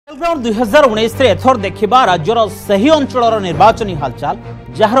Ground 2019 एथर देखा राज्यर सही अंचल निर्वाचनी हालचाल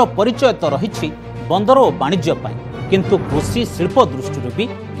जार परिचय तो रही बंदर और वाणिज्य किंतु कृषि शिल्प दृष्टि भी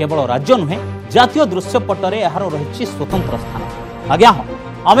केवल राज्य नुहे जातीय दृश्यपटर यार रही स्वतंत्र स्थान। आज्ञा हाँ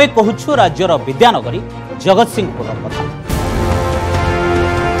आमे कहूँ राज्यर विद्यानगरी जगतसिंहपुर कथा।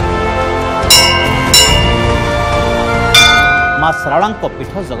 मां शारळा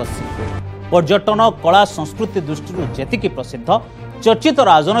पीठ जगतसिंहपुर पर्यटन कला संस्कृति दृष्टि जेतिकी प्रसिद्ध चर्चित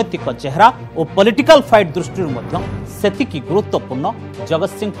राजनैतिक चेहरा और पॉलिटिकल फाइट दृष्टि सेतिकी गुरुत्वपूर्ण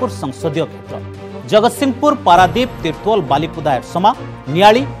जगतसिंहपुर संसदीय क्षेत्र। जगतसिंहपुर पारादीप तीर्तोल बालीपुदा एरसमा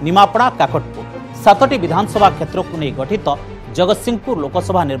नियाली निमापड़ा काकटपुर 7टी विधानसभा क्षेत्र को नहीं गठित जगतसिंहपुर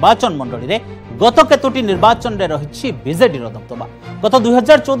लोकसभा निर्वाचन मंडली रे गत केतोटी निर्वाचन रे रही बीजेडी दबदबा। गत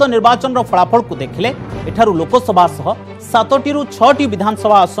 2014 निर्वाचन फलाफल को देखिले एठारू लोकसभा सह 7टी 6टी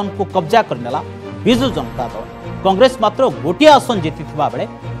विधानसभा आसन को कब्जा करनेला बिजु जनता दल। कांग्रेस मात्र गोटे आसन जीति बेले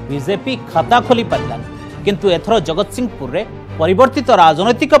बीजेपी खाता खोली पारिलानी किंतु एथर जगतसिंहपुर रे परिवर्तित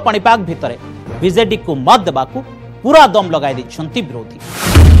राजनैतिक पाणीपाग भितर बीजेडी को मत देबाकू पूरा दम लगाई दैछंती विरोधी।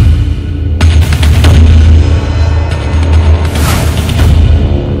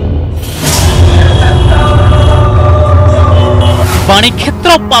 पानी क्षेत्र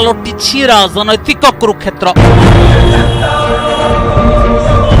पालटिछि राजनैतिक कुरुक्षेत्र।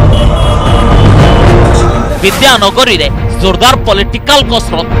 विद्यानगरी रे जोरदार पॉलिटिकल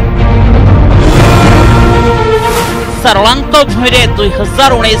कसरत। शारळांक भूमि रे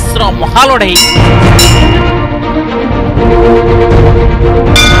 2019 महालढ़ई।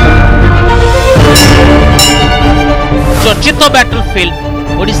 चर्चित बैटलफील्ड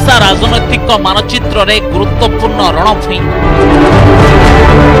ओडिशा राजनैतिक मानचित्र रे गुरुत्वपूर्ण रणभूमि।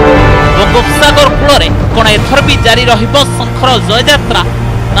 बंगोपसागर कूल कौन एथर भी जारी रहिबो शंखर जययात्रा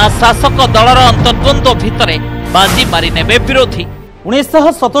ना शासक दलर अंतर्द्वंद्व भितरे बाजी मारी नेबे विरोधी।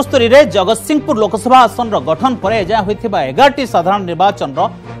 1977 रे जगतसिंहपुर लोकसभा आसन गठन पर एजाय होइथिबा 11टी साधारण निर्वाचन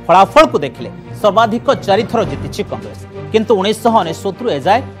फलाफल को देखिले सर्वाधिक 4 थर जीतिछि कांग्रेस किंतु 1999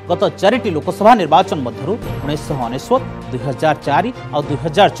 एजाय गत 4टी लोकसभा निर्वाचन मध्यरु 1999, 2004 और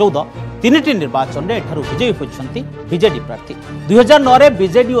 2014 तीनटी निर्वाचन रे एठारु विजयी होइछंती बीजेडी प्रार्थी। 2009 रे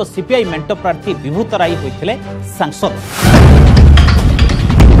बीजेडी और सीपीआई मेंट प्रार्थी विभूतराई होइथिले सांसद।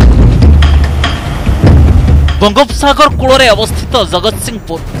 बंगोपसागर कूल अवस्थित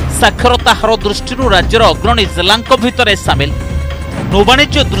जगतसिंहपुर साक्षरता हार दृष्टि राज्यर अग्रणी जिला भितर सामिल।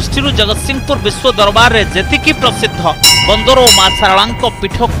 नौवाणिज्य दृष्टि जगतसिंहपुर विश्व दरबार रे जेतिकी प्रसिद्ध बंदर और मां शारळा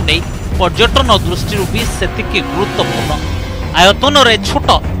पीठ को नहीं पर्यटन दृष्टि भी सेतिकी गुरुत्वपूर्ण। आयतन रे छोट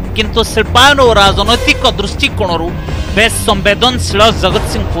किंतु शिल्पायन और राजनैतिक दृष्टिकोण बेस संवेदनशील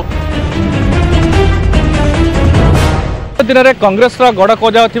जगतसिंहपुर। दिन में कांग्रेस गड़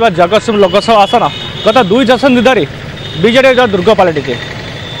कजा जगतसिंह लोकसभा आसन गत 2 दशंधि धरी बीजेडी दुर्ग पलटि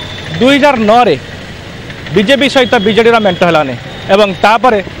 2009 रे बीजेपी सहित बीजेडी मेंट है एवं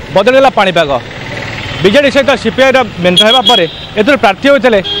तापर बदलला पाणीपाग। बीजेडी सहित सीपीआई मेंट होगापर ए प्रार्थी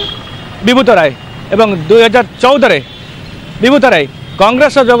होते विभूत राय एवं 2014 रे विभूत राय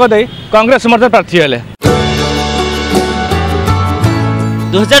कांग्रेस जोगदे कांग्रेस मध्य प्रार्थी हेले।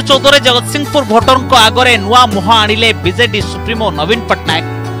 2014 जगतसिंहपुर भोटर आगरे नुआ मुह आनिले बीजेडी सुप्रीमो नवीन पट्टनायक।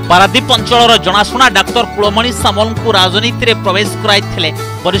 पारादीप अंचल जनाशुना डाक्तर कुलमणि सामल को राजनीति रे प्रवेश कराइथिले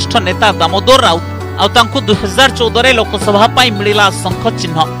वरिष्ठ नेता दामोदर राउत। आउ 2014 रे लोकसभा पाई मिलिला शंख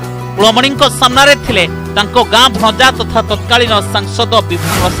चिन्ह। कुलमणि सामना रे थिले तांको गां भणजा तथा तत्कालीन सांसद विभू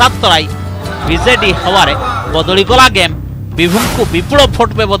प्रसाद तराई। बीजेडी हवारे बदली गला गेम। विभू को विपुल भोट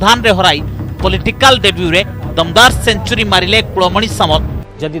व्यवधान रे हराई पॉलिटिकल डेब्यू रे दमदार सेंचुरी मारिले कुलमणि सामल।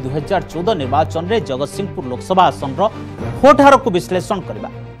 जदि 2014 निर्वाचन रे जगतसिंहपुर लोकसभा आसन भोट हार को विश्लेषण करबा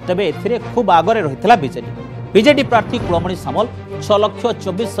तबे एथिरे खूब आगरे रहितला बीजेडी प्रार्थी कुलमणि सामल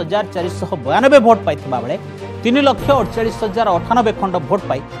 6,24,492 भोट पाइथिबा बेले 3,48,098 खंड भोट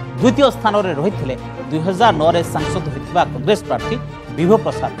पाई द्वितीय स्थान रे रहिथिले 2009 रे सांसद होइथिबा कांग्रेस प्रार्थी विभू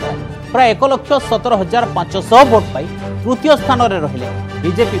प्रसाद प्राय 1,17,500 भोट पाई तृतीय स्थान रे रहिले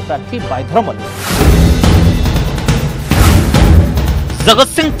बीजेपी प्रार्थी बायधर मल्लिक।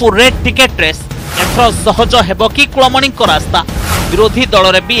 जगतसिंहपुर रे टिकेट रेस एथर सहज हेबो कि कुलमणि रास्ता। विरोधी दल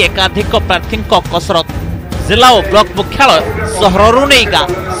रे भी एकाधिक प्रार्थी कसरत। जिला और ब्लॉक मुख्यालय सहरु नहीं गाँ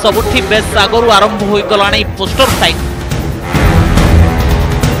सबुठी बेस आगु आरंभ हो गलानी पोस्टर साइट।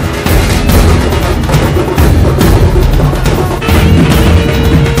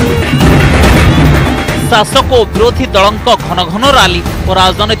 शासक और विरोधी दलों घन घन रैली और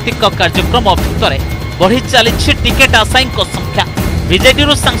राजनैतिक कार्यक्रम भितर बढ़ी चली टिकेट आशायी संख्या। बीजेडी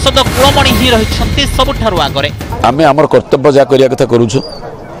सांसद कुलमणि ही रही सबुठारु आगरे। आमे आमर कर्तव्य जा करिया कथा करूछु।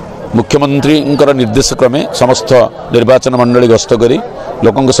 मुख्यमंत्री निर्देश क्रमे समस्त निर्वाचन मंडली गस्त करी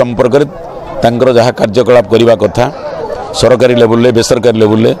लोकों संपर्क में जहाँ कार्यकलाप करने कथा सरकारी लेवल बेसरकारी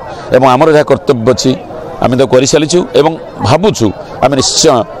लेवल एवं आमर जहाँ कर्तव्य अच्छी आम तो कर सारीचु एवं भावुँ आम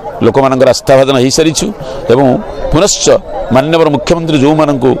निश्चय लोक मान आस्थाभाजन हो सारीचु एवं पुनश्च माननीय मुख्यमंत्री जो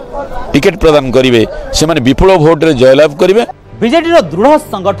मानू टिकेट प्रदान करेंगे से विपुल भोट्रे जयलाभ करेंगे। बीजेडी दृढ़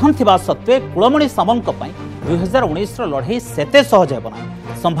संगठन थिबा सत्वे कुलमणि सामंत 2019 लड़े सेते सहज हेब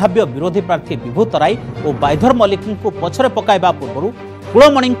ना। संभाव्य विरोधी प्रार्थी विभूत राय और बाइधर मल्लिक को पछरे पकाइबा पूर्व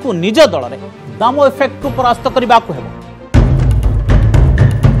कुलमणि को निज दल में दामो इफेक्ट परास्त करने को हेब।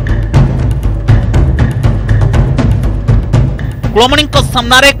 कुलमणि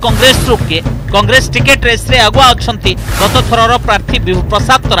सामने कांग्रेस किए कांग्रेस टिकेट रेस रे आगुआ अछंती गत थरर प्रार्थी विभू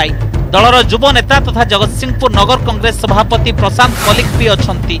प्रसाद राय दलर युव नेता तथा जगतसिंहपुर नगर कांग्रेस सभापति प्रशांत मल्लिक भी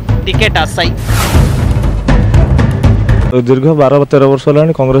अछंती टिकेट आशायी। दीर्घ 12-13 वर्ष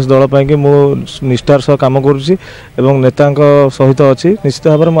है कांग्रेस दल पाई मु निष्ठार सह कम करुँच नेता सहित अच्छी निश्चित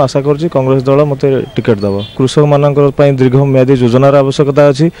भाव में आशा करुँच कांग्रेस दल मत टिकेट दब। कृषक मान दीर्घ म्यादी योजनार आवश्यकता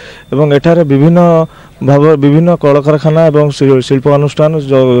अच्छी एठार विभिन्न कल कारखाना और शिल्प अनुष्ठान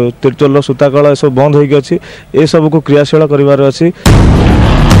तिर्तोल सूता कला सब बंद होगी ये सब को क्रियाशील कर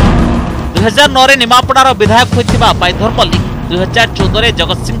 2009 निमापड़ार विधायक होता बाइधर मल्लिक 2014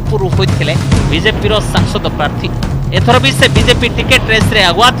 जगतसिंहपुर होते बीजेपी सांसद प्रार्थी एथर भी से बीजेपी टिकेट रेस रे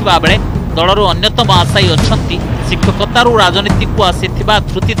आगुआ थिबा बेले दलर अन्यतम आशायी अछंती शिक्षकतारू राजनीति को आसीथिबा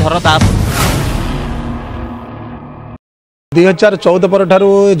धृतिधर दास। 2014 पर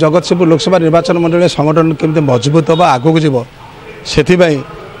जगतसिंहपुर लोकसभा निर्वाचन मंडल संगठन केमती मजबूत हम आगू जीव से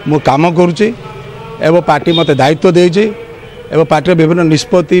मु काम करुच्ची एवं पार्टी मत दायित्व देती एवं पार्टी विभिन्न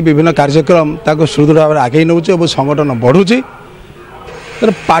निष्पत्ति विभिन्न कार्यक्रम ताको सुदृढ़ भाव आगे नौ संगठन बढ़ुची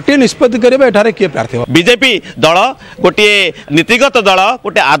पार्टी निष्पत्ति करेंगे एठारे किए प्रार्थी बीजेपी दल गोटे नीतिगत दल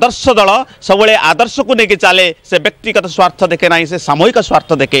गोटे आदर्श दल सब आदर्श को लेकिन चले से व्यक्तिगत स्वार्थ देखे ना से सामूहिक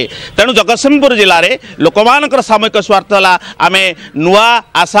स्वार्थ देखे तेणु जगतसिंहपुर जिले में लोक मान सामूहिक स्वार्थ है आम नुआ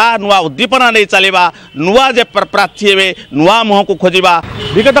आशा नुआ उद्दीपना नहीं चलवा नुआ जे प्रार्थी हे नुआ मुह को खोजा।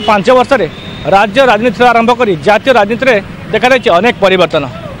 विगत 5 वर्ष राज्य राजनीति आरंभ कर जातीय राजनीति में देखा अनेक परिवर्तन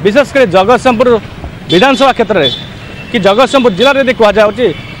विशेषकर जगतसिंहपुर विधानसभा क्षेत्र में कि जगतसिंहपुर जिले में कहुच्छी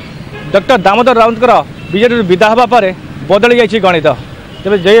डॉक्टर दामोदर राउतर बीजेडी विदा हाँ पर बदली जाइए गणित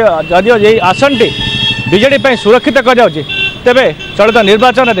तेज जदिव ये आसनटी बीजेडी सुरक्षित कर तेरे चलित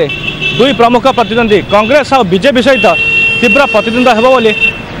निर्वाचन में दुई प्रमुख प्रतिद्वंदी कांग्रेस और बीजेपी सहित तीव्र प्रतिद्वंद हो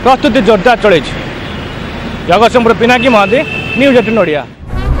प्रस्तुति जोरदार चल जगतसिंहपुर पिनाकी महांती न्यूज 18 ओडिया।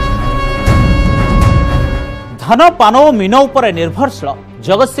 धान पान और मीन उपर निर्भरशील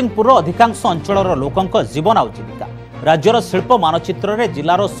जगतसिंहपुर अधिकांश अंचल लोकों जीवन और जीविका राज्यर शिल्प मानचित्र में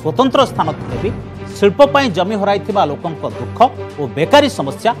जिलार स्वतंत्र स्थान थे भी शिल्प जमी हराइथिबा लोकों दुख और बेकारी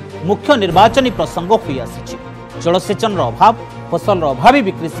समस्या मुख्य निर्वाचनी प्रसंग होई आसिछि। जलसेचन अभाव फसल अभावी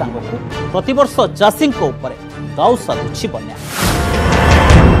बिक्री सांगक प्रतिवर्ष चाषी गाउ साधुछि बन्या।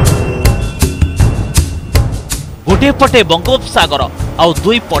 गोटे पटे बंगोपसागर आउ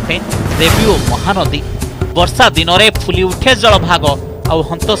दुई पटे देवी और महानदी वर्षा दिन में फुली उठे जलभाग आउ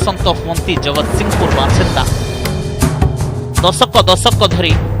हंतसंत हुंती जगतसिंहपुर बासिंदा दशक दशक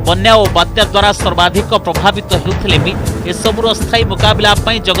धरी बन्या और बात्या द्वारा सर्वाधिक प्रभावित होते भी एसबूर अस्थायी मुकाबला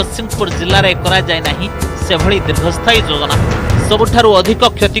जगतसिंहपुर जिले में कराई से भली दीर्घस्थायी योजना सबुठारु अधिक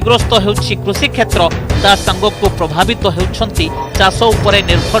क्षतिग्रस्त होउछि कृषि क्षेत्र ता संग को प्रभावित होउछंती चाष उपरे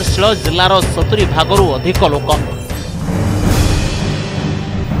निर्भरशील जिलार 70 भागरु अधिक लोक।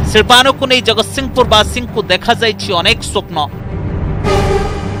 शिल्पायन को नहीं जगतसिंहपुरवासी को देखा जाइछि अनेक स्वप्न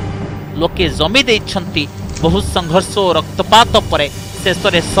लोके जमी देइछंती बहुत संघर्ष और रक्तपात पर शेष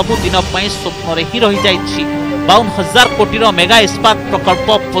में सबुदिन स्वप्न ही रही जाइछि 52,000 कोटीर मेगा इस्पात प्रकल्प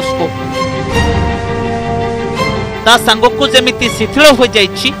पोस्को ता सांगकु जेमिति शिथिल हो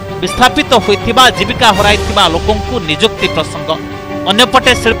जाइछि विस्थापित होइथिबा जीविका हराइथिबा लोकों को नियुक्ति प्रसंग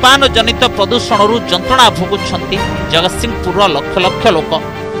अन्यपटे शिल्पायन जनित प्रदूषण जंत्रणा भोगुछंती जगतसिंहपुर लक्ष लक्ष लोक।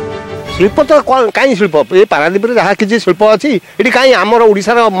 शिल्प तो कहीं शिल्प ये पारादीप जहाँ किसी शिल्प अच्छी ये कहीं आमर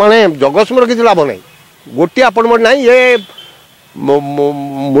ओडिशार माने जगतसिंहपुर किसी लाभ ना गोटे अपॉइंटमेंट ना ये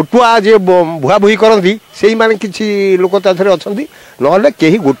मोटुआ जे भुआ भुई करती से माने किसी लोक अच्छा ना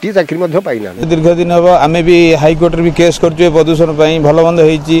कहीं गोटे चाकरी पाईना। दीर्घ दिन हम आम भी हाइकोर्ट भी केस कर प्रदूषण भल मंद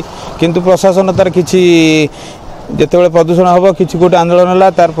हो प्रशासन तार किसी जिते प्रदूषण हम किसी गोटे आंदोलन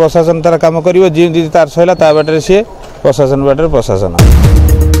है तार प्रशासन तार कम कर तार सहला ता बाटर सी प्रशासन बाटर प्रशासन।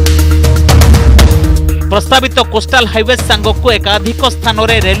 प्रस्तावित कोस्टाल हाईवे सांगक एकाधिक स्थान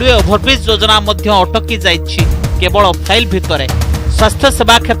में रेलवे ओभरब्रिज योजना अटकी जाइछि केवल फाइल भितर। स्वास्थ्य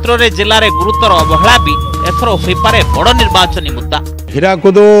सेवा क्षेत्र में जिले में गुरुतर अवहेला भी एथर होइपारे बड़ निर्वाचनी मुद्दा।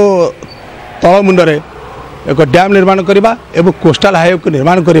 हीराकुद तल मुंडे एक डैम निर्माण करवा एवं कोस्टाल हाईवे को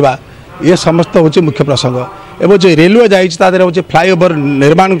निर्माण करवा ये समस्त हूँ मुख्य प्रसंग एवं जो रेलवे जाइए हूँ फ्लाईओवर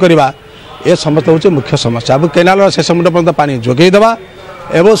निर्माण करवा ये समस्त हूँ मुख्य समस्या। अब केनाल शेष मुंड पर्यंत पानी जोगेदेवा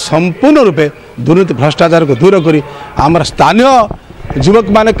एवं संपूर्ण रूपे दुर्नीति भ्रष्टाचार को दूर करी आमर स्थानीय युवक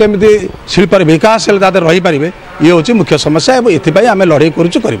मैंने केमी शिल्प विकास रही पारे ये हूँ मुख्य समस्या और ये आम लड़ाई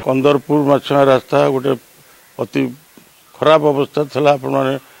करुँ। कंदरपुर माछुआ रास्ता गोटे अति खराब अवस्था था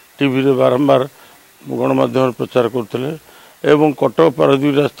आपने टीवी रे बारंबार गणमाध्यम प्रचार करते एवं कटक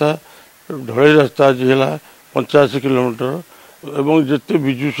पारादीप रास्ता ढलई रास्ता आज है 85 किलोमीटर एवं जिते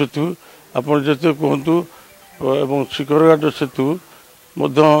विजु सेतु आपड़ जिते कहतु एवं शिखरघाट सेतु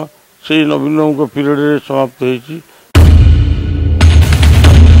से नवीन पीरियड समाप्त होती।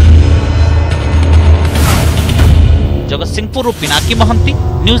 जगतसिंहपुर पिनाकी महंती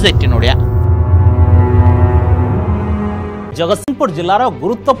न्यूज 18 ओडिया। जगतसिंहपुर जिलार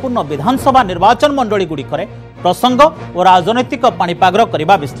गुरुत्वपूर्ण विधानसभा निर्वाचन मंडली गुड़िकरे प्रसंग और राजनैतिक पाणीपागर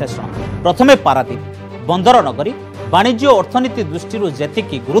करने विश्लेषण। प्रथमे पारादीप बंदर नगरी वाणिज्य और अर्थनीति दृष्टि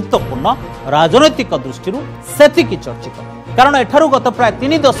जेतिकी गुरुत्वपूर्ण राजनैतिक दृष्टि सेतिकी चर्चित कारण एठारू गत प्राय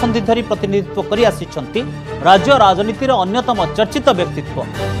 3 दशंधि धरी प्रतिनिधित्व करि आसिछंती राज्य राजनीतिर अन्यतम चर्चित व्यक्तित्व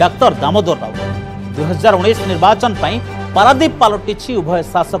डाक्टर दामोदर राउत। 2019 निर्वाचन पाई पारादीप पालटिछि उभय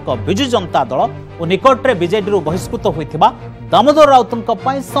शासक बिजु जनता दल और निकटरे बीजेडी बहिष्कृत होइथिबा दामोदर राउतंक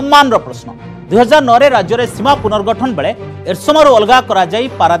पाई सम्मान प्रश्न। 2009 रे राज्य रे सीमा पुनर्गठन बेले एरसमारू अलगा करा जाई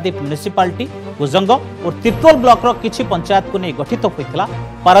पारादीप म्युनिसिपालिटी कुजंग और तिर्तोल ब्लॉक रो किछि पंचायत को नहीं गठित होइथिला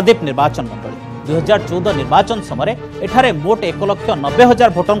पारादीप निर्वाचन मंडली। 2014 निर्वाचन समय एठारे मोट 1,90,000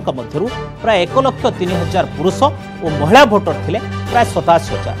 भोटरଙ୍କ मध्यरु प्राय 1,03,000 पुरुष और महिला भोटर थिले प्राय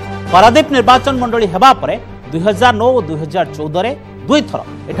 87,000। पारादीप निर्वाचन मंडली हेबा परे 2009 और 2014 रे दुई थर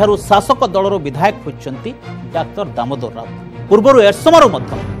एठारू शासक दलर विधायक होइचंती डाक्टर दामोदर राउत। पूर्वरु एरसमारू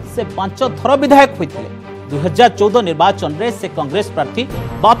मध्य से 5 थर विधायक होइथिले। 2014 निर्वाचन रे से कांग्रेस प्रार्थी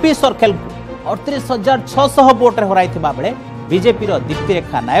बापी सरखेल 38,600 वोट रे हराइथिबा बेले बीजेपी रो दीप्ति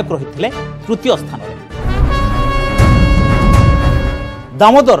रेखा नायक रहिथिले तृतीय स्थान रे।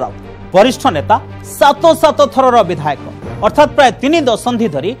 दामोदर राउत वरिष्ठ नेता 7 थरर विधायक अर्थात प्राय 3 दशंधि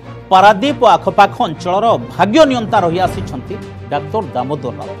धरी पारादीप और आखपाख अंचल भाग्य नियंता रही आसिछंती डाक्टर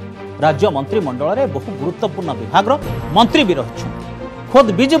दामोदर राउत। राज्य मंत्रिमंडल रे बहु गुरुत्वपूर्ण विभाग मंत्री भी रहिछंती।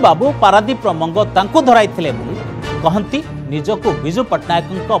 खोद बिजू बाबू पारादीप मंग तांकु धराइथिले बोली कहंती निजको बिजू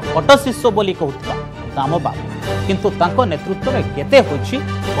पट्टनायकଙ୍କ फटो शिष्य बोली कहउतबा दाम बाबू किंतु तांको नेतृत्व में केते होछि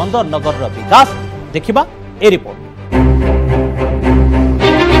बंदर नगर रो विकास देखिबा ए रिपोर्ट।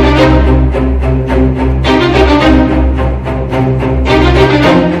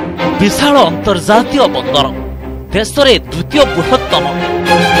 विशाल अंतर्जातीय बंदर देशरे द्वितीय बृहत्तम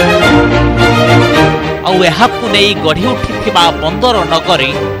आउ नहीं गढ़ी उठी बंदर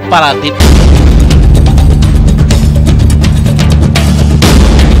नगरी पारादीप।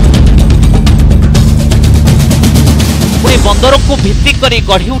 बंदर को भित्ति करी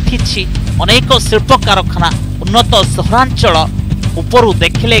गढ़ी उठी अनेक शिल्प कारखाना उन्नत सहरांचल उपरु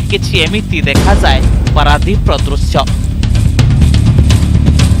देखिले किछि एमिति देखा जाए पारादीप दृश्य।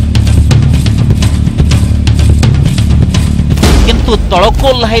 किंतु तलको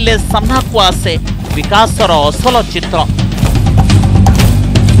ओह्लाइले सामना को आसे विकासर असल चित्र।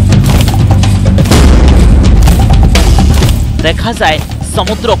 देखा जाए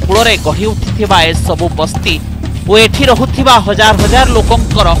समुद्र कूଳରେ गढ़ी उठिथिबा ए सबु बस्ती और एठी रहुथिबा हजार हजार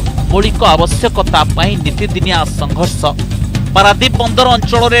लोकंकर मौलिक आवश्यकता पाई नीतिदिनिया संघर्ष। पारादीप बंदर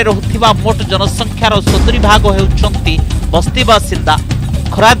अंचल रे रहुथिबा मोट जनसंख्यार 70% हेउछंती बस्ती बासिंदा।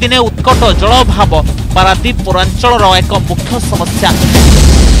 खरा दिने उत्कट जल अभाव पारादीप पौरांचल एक मुख्य समस्या।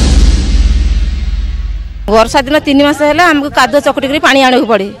 वर्षा दिन 3 मास है हमको कादो चकटी पानी आने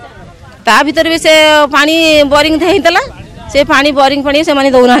पड़े ता भीतर भी से पानी बोरिंग देला से पानी बोरिंग पानी से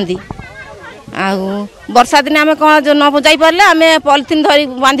माने दौना आ वर्षा दिन आम कौन न जाई पारे आम पॉलिथिन धरी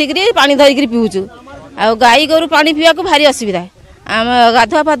बांधिकी पानी धरिकी पीऊचु आ गाई गोरु पानी पीवा को भारी असुविधा आम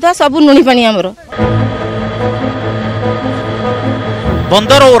गाधुआ पाधुआ सब नुणी पानी आमर।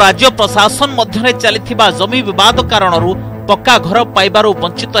 बंदर और राज्य प्रशासन मध्य चलिथिबा जमी विवाद कारणरू पक्का घर पाइबारू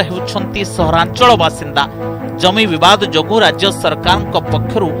वंचित हेउछंती सहरांचल बासिंदा। जमी विवाद जोगु राज्य सरकार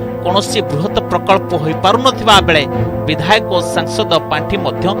पक्षरु कोनोसी बृहत प्रकल्प होई पारुनथिबा बेले विधायक और सांसद पांठी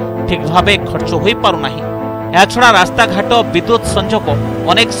मध्य ठीक भावे खर्च होई पारुनाही। एछड़ा रास्ता घाट विद्युत संजोग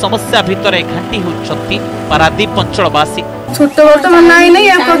अनेक समस्या भितर घाटी होउछंती पारादीप अंचलवासी। छोट बड़ तो नाई नहीं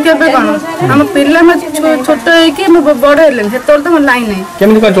आपको केबे कोन हम पिल्ला में छोट है कि हम बड़ हेले हेतोर तो लाइन नहीं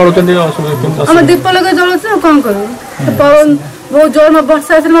केमन का जळुचंदी असुविधा हम दीप लगे जळुछ कोन करू पवन बहुत जोर में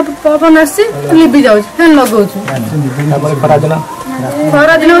वर्षा से में पवन आसी लिबी जाउ फैन लगाउछ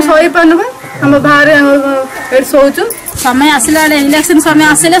खरा दिन सही पानबे हम बाहर शोचु समय आसला इलेक्शन समय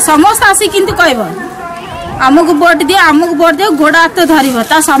आसले समस्त आसी किंतु कहब आमको वोट दियो आमको वोट दियो गोड़ हाथ धरब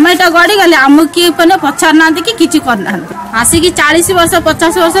ता समयटा गड़ी गले आमको किए पचार ना कि किसी करना आसिक 40 वर्ष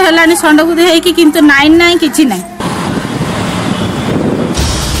 50 वर्ष है संडकुद किंतु नाइन ना कि ना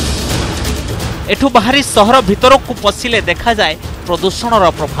एठू बाहरी सहर भितर को पशिले देखा जाए प्रदूषणर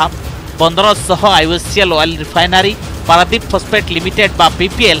प्रभाव बंदर सह IOCL oil refinery Paradip phosphate limited बा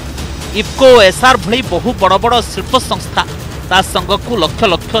पीपीएल इफको एसआर भली बहु बड़ बड़ शिल्प संस्था ता संगकु लक्ष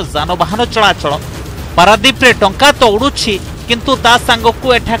लक्ष जानवाहन चलाचल पारादीप रे टंका तो उड़ुछि किंतु ता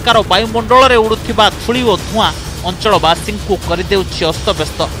संगकु एठाकार वायुमंडल रे उड़ुथिबा धूली और धुआं अंचलवासी को करदेउछि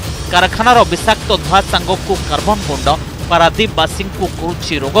अस्तव्यस्त कारखानार विषाक्त धुआं संगकु कार्बन गुंड पारादीपवासी को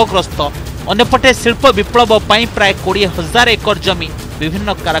करुछि रोगग्रस्त अन्यपटे शिल्प विप्लव पाई प्राय 20,000 एकर जमी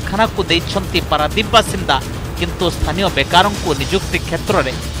विभिन्न कारखाना को देइछंती पारादीप बासिंदा किंतु स्थानीय बेकार को नियुक्ति क्षेत्र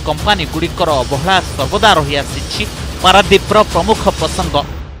में कंपानी गुड़िकर अवहेला सर्वदा रही आसी पारादीपर प्रमुख प्रसंग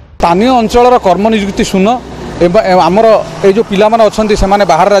स्थानीय अंचल कर्म नियुक्ति शून्य आमर ये जो पिला माने अच्छे से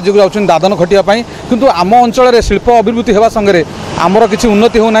बाहर राज्य को जाऊँ दादन खटियापाई किंतु आम अंचल शिल्प अभिवृद्धि होगा संगे आमर किसी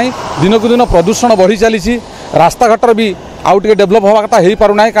उन्नति होना दिनकू दिन प्रदूषण बढ़ी चली रास्ता घाटर भी आउ टे डेभलप होगा कथा हो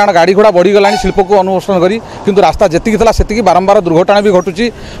पारना कारण गाड़ी घोड़ा बढ़ीगला शिल्प को अनुसरण करी किंतु रास्ता जी बारंबार दुर्घटना भी घटुची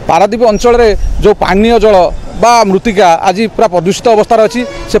पारादीप अंचल जो पानीय जल बा मृत्तिका आज पूरा प्रदूषित अवस्था अच्छी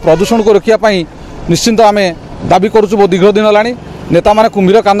से प्रदूषण को रोकने निश्चिंत आम दाबी करुँ बहुत दीर्घ दिन है नेता माने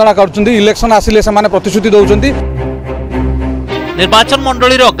कुंभीर कांदना कर इलेक्शन आसिले से प्रतिश्रुति दौरान निर्वाचन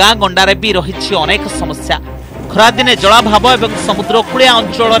मंडलीर गाँ गंडारे भी रही अनेक समस्या खरादिने जलाभाव और समुद्रकूलिया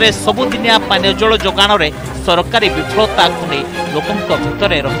अंचल सबुदिनिया पानीय जल जोगाण में सरकारी विफलता को नहीं लोकों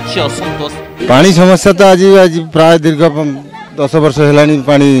भितर रही असंतोष पानी समस्या तो आज प्राय दीर्घ 10 वर्ष है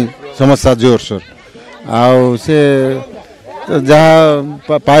पानी समस्या जोरसोर आउ से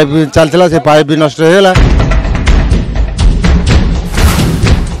जहाँ पाइप चलता से पाइप भी नष्ट होगा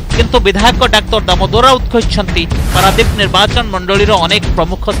किंतु विधायक डाक्टर दामोदर राउत कहते पारादीप निर्वाचन मंडलीर अनेक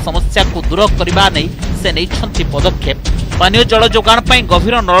प्रमुख समस्या को दूर करने नहीं से नहीं पदक्षेप पानीय जल जोगाण पर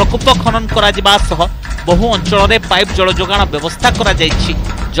गभीर नलकूप खनन कर बहु अंचल पाइप जल जोगाण व्यवस्था करा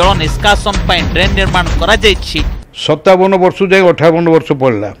जल निष्कासन पर ड्रेन निर्माण करा 57 वर्ष जाए 58 वर्ष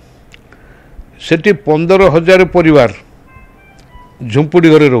पड़ला से 15,000 परिवार झुंपुड़ी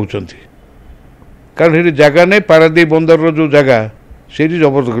घरे रोचंती कारण ये जगह नहीं पारादीप बंदर जो जगह से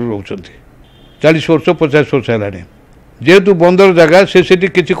जबरदस्त रोचंती 40 वर्ष 50 वर्ष है जेहेतु बंदर जगह से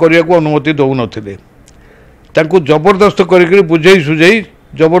किसी करने को अनुमति दौ नथिले तांको जबरदस्त करके बुझे सुझे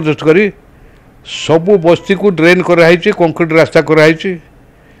जबरदस्त करी सबू बस्ती को ड्रेन कराई कंक्रीट रास्ता कराई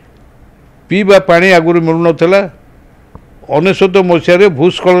पीवा पानी आगुरी मिलू नाला 19 मसीह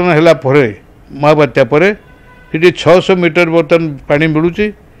भूस्खलन है महाबात्या पर ये 600 मीटर बर्तमान पानी मिलूँ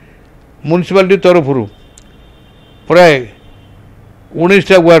म्युनिसिपालिटी तरफ प्राय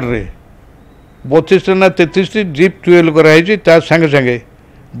 19टा वार्ड रे 32टा ना 33टी डीप ट्यूबवेल कराई सागे सागे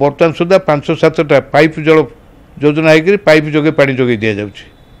बर्तमान सुधा 5-7टा पाइप जल योजना है पाइप जोगे पानी जोगे दि जाऊँगी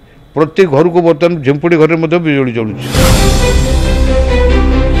प्रत्येक घर को बर्तमान झिंपुड़ी घर में बिजुली चलुची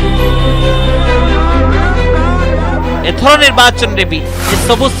एथर निर्वाचन रे भी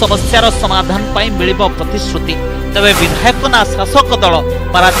सबु समस्यार समाधान पाई मिलिबो प्रतिश्रुति तबे विधायक ना शासक दल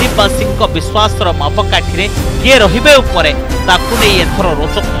पारादीपवासी विश्वासर मापकाठी रे किए रहिबे उपरे ताकु नै एथर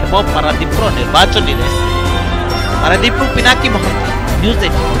रोचक हेबो पारादीपर निर्वाचन रेस पारादीप पिनाकी महंती न्यूज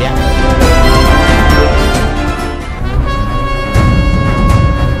 18 ओडिया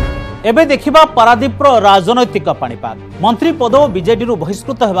एबे देखिबा पारादीपर राजनैतिक पाणीपाग मंत्री पद बीजेडी रु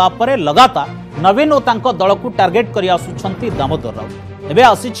बहिष्कृत हेबा परे लगातार नवीन और तांको दल को टार्गेट करि आसुछंती दामोदर राउत एबे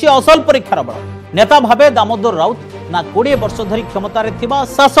आसीछि असल परीक्षार बळ नेता भाबे दामोदर राउत ना 20 वर्ष धरी क्षमता रे थिबा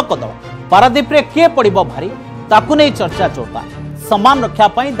शासक दल पारादीप रे के पड़िबो भारी ताकु नै चर्चा चोटा सम्मान रक्षा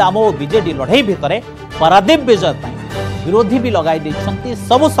पई दामो और बीजेडी लढाई भितरे पारादीप विजय पई विरोधी भी लगाई दैछंती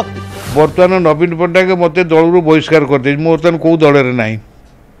सब शक्ति वर्तमान नवीन पट्टनायक मते दल रु बहिष्कार कर दे मो वर्तमान को दल रे नाही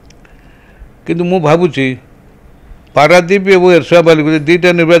किंतु मु भाबुची पारादीप एवं एरसोआ बाली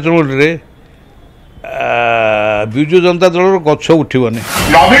दुईटा निर्वाचन मंडली विजु जनता दल गछ उठिबनी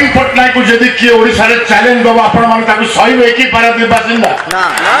नवीन पट्टनायक को जदि किए ओडिसा रे चैलेंज दबा आपण मान ताकू सहीबे कि पारादीप बासिंदा ना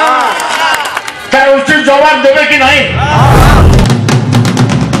तार उचित जवाब देबे कि नहीं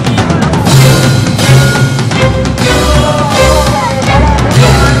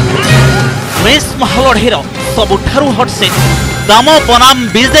मेस महलढीर सबुठारु हटसेट दाम बनाम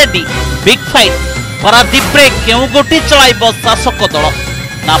बीजेडी बिग फाइट पारादीप रे केउ गोटी चलाइबो शासक दल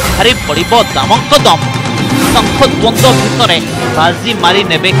ना भारी पड़िबो दामक दम संख द्वंद्व भितरे बाजी मारी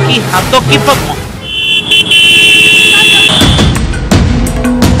नेबे कि हाथ कि पद्म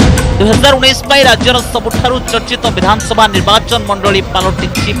 2019 राज्यर सबुठारु चर्चित विधानसभा निर्वाचन मंडली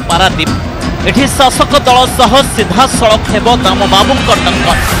पलटि पारादीप। एठी शासक दल सह सीधा सड़क हेब दामबाबू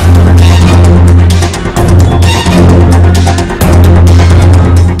टक्कर।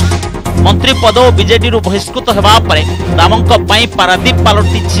 मंत्री पद और बीजेडी बहिष्कृत होगा दामों पारादीप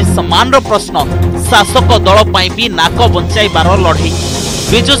पलटि सम्मान प्रश्न। शासक दल भी नाक बंचाइबार लड़ई।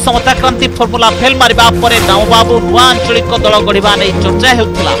 विजु समता क्रांति फर्मुला फेल मारिबा परे दामबाबू नुआ आंचलिक दल गढ़ा नहीं चर्चा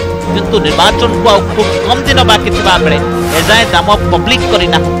होउथिला, किंतु निर्वाचन को खूब कम दिन बाकी थिबा बेले एजाए दाम पब्लिक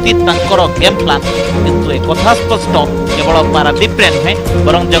करना गेम प्लान। किंतु एक कथा स्पष्ट, केवल पारादीप नुहे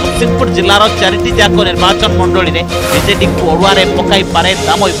बरं जगतसिंहपुर जिलार 4टी जाक निर्वाचन मंडली में बीजेडी को अड़ुआरे पकाई पारे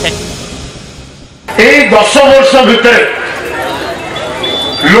दाम इफेक्ट। 10 वर्ष भितर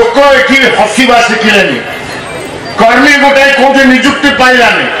लोक एठी हसीबा शिखिले, कर्मी गोटे कौटे निजुक्ति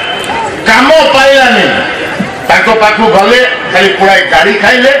पाइलानी, काम पाइलानी, ताको पाखु गले खाली पुराई गाड़ी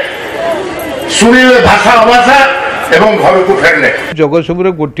खाइले, सुनिले भाषा अभाषा एवं घर को फेरले। जगतसिंहपुर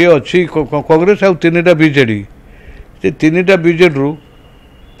गोटे अच्छी कांग्रेस आ 3टा बीजेडी, से 3टा बीजेडी रु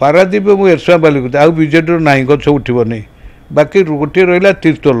पारादीप और एरसमा बालिक आ बीजेडी ना गछ उठब नहीं। बाकी गोटे रहा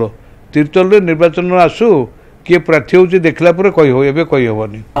तीर्तोल, तीर्तोल निर्वाचन आसू किए प्रार्थी हो देखला कही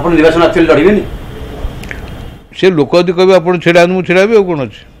हेनी निर्वाचन से लोक यदि कहे आप छिड़ा मुझे छिड़ाबी और कौन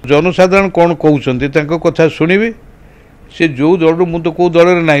अच्छे जनसाधारण कौन कहते कथा शुणवे। से जो दल मु तो कौ दल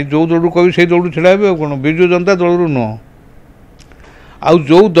ना जो दल कह से दल छिड़ाबी और कौन विजु जनता दल नुह आ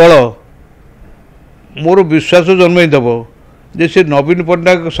जो दल मोर विश्वास जन्मईदेव जे से नवीन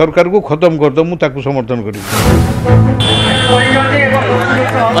पट्टनायक सरकार को खत्म करद मुझे समर्थन करी।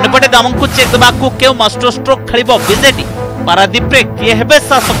 अंपटे दामू चेक देवाक क्यों मास्टर स्ट्रोक खेल बीजेडी। पारादीप किए हेबे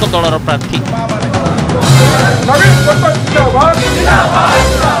शासक दलर प्रार्थी।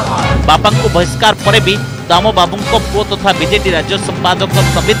 बापा को बहिष्कार पर भी दामबाबू पुओ तथा बीजेडी राज्य संपादक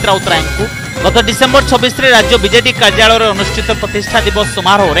सबित राउतराय गत डिसेम्बर 26 राज्य बीजेडी कार्यालय अनुष्ठित प्रतिष्ठा दिवस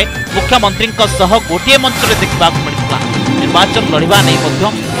समारोह में मुख्यमंत्री गोटे मंच में देखा मिलता। निर्वाचन लड़वा नहीं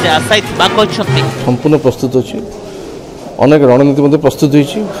से आशायी संपूर्ण प्रस्तुत अच्छी अनेक रणनीति प्रस्तुत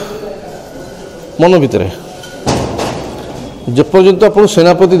होती मन भितर जेपर्यंत आप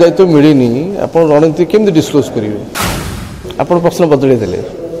सेनापति दायित्व मिलनी आप रणनीति केमती डिस्क्लोज करेंगे। आप प्रश्न बदल देते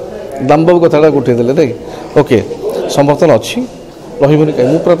दामबाबू कथा उठे देते ओके समर्थन अच्छी रही कहीं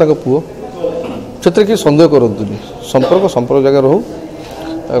मुझे पुओ से कि सन्देह करूँ संपर्क जगह रो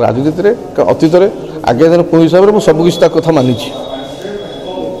राजनीति अतीत आगे दिन पुओ हिसाब से सबकि कथा मानी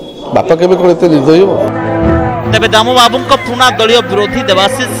बापा के निर्दयी तेबे दामबाबू पुणा दलीय विरोधी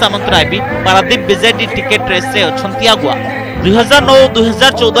देवाशीष सामंतराय भी पारादीप बीजेडी टिकेट रेस रे अछंती आगुआ।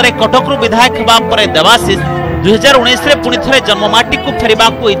 2009-2014 कटक विधायक होगा पर देवाशीष 2019 रे पुणी थे जन्ममाटी को फेरवा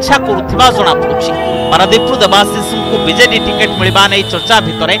को इच्छा करुवा जना पड़ुछि। पारादीप देवाशीष को बीजेडी टिकेट मिलवा नहीं चर्चा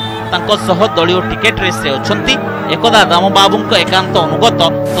भितर दलीय टिकेट रेस रे अछंती एकदा दामबाबू एकांत अनुगत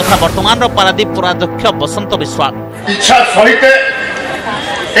तथा वर्तमान पारादीप पुराध्यक्ष बसंत विश्वास इच्छा सहित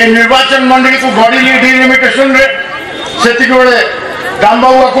ए निर्वाचन मंडली को गड़ी डिलिमिटेशन रे सेति बेले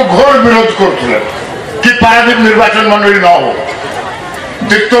दामबाबू को घोर विरोध करथुले कि पारादीप निर्वाचन मंडली न हो।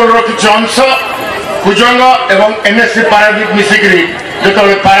 तीर्तोल किसी अंश कुजंग एवं एनएससी पारादीप मिसिकी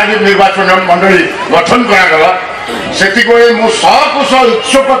जो पारादीप निर्वाचन मंडली गठन करागला सेति बेले मु सहकुश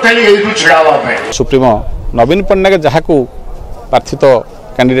इच्छुक थी यू छिड़ावा सुप्रीमो नवीन पट्टनायक जहाँ को प्रार्थित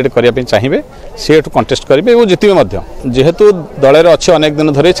कैंडिडेट करने चाहिए सी एठू कंटेस्ट करेंगे और जितने जेहेतु दल अच्छे अनेक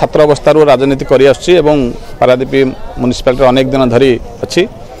दिन धरी छात्र अवस्था राजनीति कर पारादीप म्युनिसिपालिटी अनेक दिन धरी अच्छी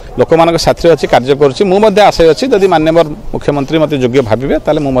लोक मान साथी अच्छी कार्य कर आशय अच्छी यदि माननीय मुख्यमंत्री मत योग्य भावे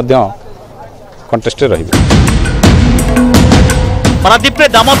कंटेस्ट रही। पारादीप रे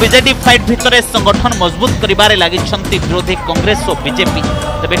दाम बीजेडी फाइट भितर संगठन मजबूत करिबारे लागिछंती विरोधी कांग्रेस और बीजेपी।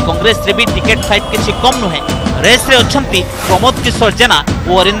 तबे कांग्रेस रे भी टिकेट फाइट किछि कम नुहे। रेस रे अछंती प्रमोद किशोर जेना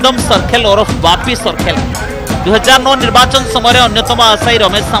और अरिंदम सरखेल और बापी सरखेल। 2009 निर्वाचन समय अन्यतम आशायी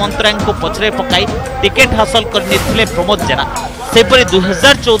रमेश सामंतराय को पछरे पकाई टिकेट हासिल करनिथिले प्रमोद जेना। सेपरि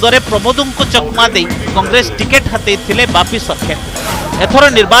 2014 प्रमोद को चकमा दे कांग्रेस टिकेट हातेइथिले बापी सरखेल। एथर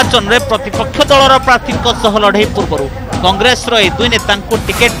निर्वाचन रे प्रतिपक्ष दलर प्रार्थी सह लड़ई पूर्व कांग्रेस रो ए दुई नेता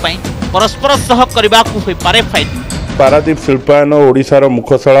टिकेट पाई परस्पर सह करबा को होई पारे फाइट। पारादीप शिल्पायन ओडिशार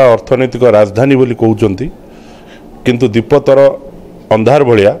मुखशला अर्थनैतिक राजधानी बोली कहउचंती, किंतु दीपतर अंधार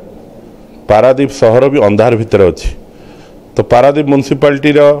भलिया पारादीप सहर भी अंधार भितर अच्छी। तो पारादीप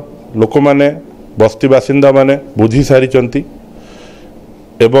म्युनिसिपालिटी लोक माने बस्ती बासिंदा माने बुझी सारी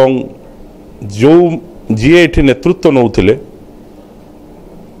एवं जो जी एठी नेतृत्व नौथिले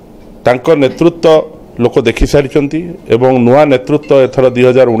तांको नेतृत्व लोक देखि सारी एवं नुआ नेतृत्व एथर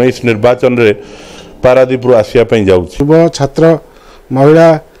 2019 निर्वाचन रे पारादीप आसिया पई जाउछि। युवा छात्र महिला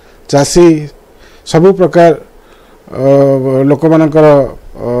चाषी सबु प्रकार लोक मानकर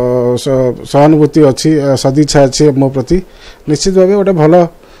सहानुभूति अच्छी सदिच्छा अच्छी मो प्रति निश्चित भाव गोटे भल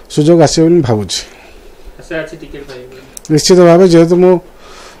सुजोग आस भावुँ निश्चित भाव जेहेतु मु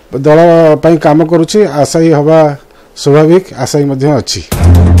दल काम करुच्ची आशायी हवा स्वाभाविक आशायी अच्छी।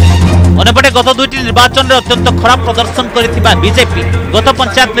 अनेपटे गत दुईटी निर्वाचन में अत्यंत खराब प्रदर्शन करिथिबा बीजेपी गत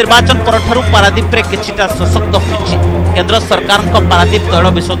पंचायत निर्वाचन परठारु पारादीप रे किछिटा सशक्त होइछि। केंद्र सरकार पारादीप तैल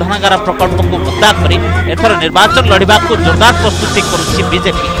विशोधनागार प्रकल्प को मुद्दा करी एथर निर्वाचन लड़िबा को जोरदार प्रस्तुति करुछि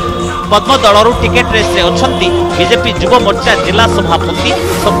बीजेपी। पद्म दलरू टिकेट रेस रे अछंती बीजेपी युव मोर्चा जिला सभापति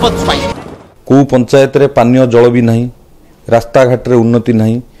संपत स्वाई। को पंचायत रे पानीय जल भी नहीं, रास्ता घाट रे उन्नति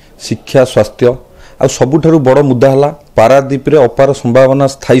नहीं, शिक्षा स्वास्थ्य आ सबुठारु बड़ मुद्दा हला पारादीप रे अपार संभावना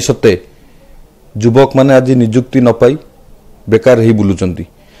स्थायी सत्ते युवक माने आज नियुक्ति न पाई बेकार ही बुलुचंती।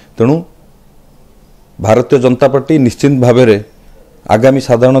 तेणु भारतीय जनता पार्टी निश्चित भाव में आगामी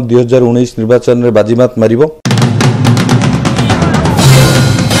साधारण 2019 निर्वाचन रे बाजीमात मारिबो।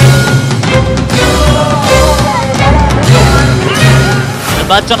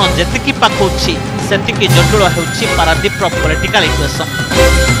 निर्वाचन जेतिकी पाखुछि सेतिकी जटिल हेउछि पारादीप रो political equation.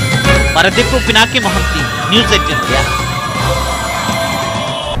 Paradip Pinaki Mohanty, news 18 Odia.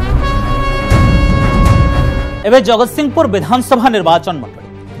 एवं जगतसिंहपुर विधानसभा निर्वाचन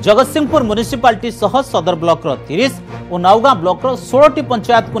मंडली जगतसिंहपुर म्युनिसिपालिटी सह सदर ब्लॉक 30 और नाउगां ब्लॉक 16टी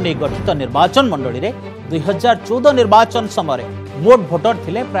पंचायत को नहीं गठित निर्वाचन मंडली रे 2014 निर्वाचन समय मोट भोटर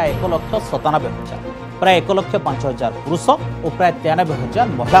थिले प्राय 1,97,000, प्राय 1,05,000 पुरुष और प्राय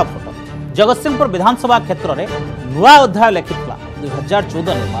 93,000 महिला भोटर। जगतसिंहपुर विधानसभा क्षेत्र में नुआ अध्याय लिखिता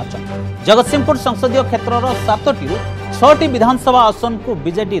 2014 निर्वाचन। जगतसिंहपुर संसदीय क्षेत्र 7टी 6टी विधानसभा आसन को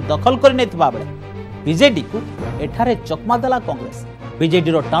बीजेडी दखल कर बीजेडी को एठारे चकमा देला कांग्रेस।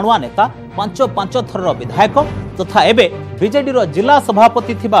 बीजेडी टाणुआ नेता 5 थर विधायक तथा एवं बीजेडी जिला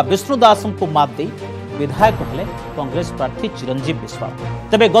सभापति थिबा विष्णु दास को मात दे विधायक हेले कांग्रेस प्रार्थी चिरंजीव विश्वास।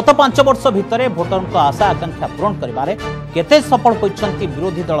 तेबे गत 5 वर्ष भितर भोटर आशा आकांक्षा पूरण करिबारे केते सफल होइछंती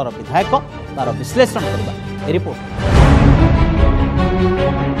विरोधी दलर विधायक तार विश्लेषण करबा ए रिपोर्ट।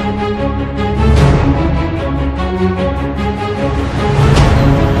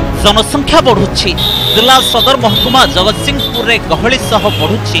 जनसंख्या बढ़ुछि। जिला सदर महकुमा जगतसिंहपुर रे गहली सह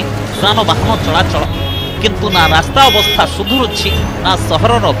बढ़ुछि जानवाहन चलाचल, किंतु ना रास्ता अवस्था सुधुरुछि ना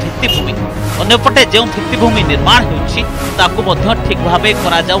सहरर भित्तिभूमि। अन्यपटे जो भित्तिभूमि निर्माण होउछि ताकु मध्य ठीक भावे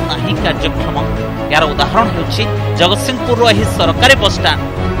करा जाउ नाही कार्यक्रम। यार उदाहरण होउछि जगतसिंहपुर रो एही सरकारी बस स्टैंड।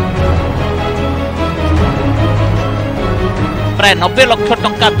 प्राय 90 लाख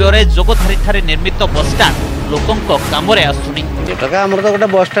टंका व्यय जोगधारी ठारे निर्मित बस स्टैंड लोकंको कामरे आसुनी। एटका हमर तो गोटे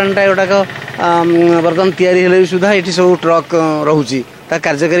बस स्टैंड टा एटाक बर्तन तयारी हेले सुधा एठी सब ट्रक रहउछि ता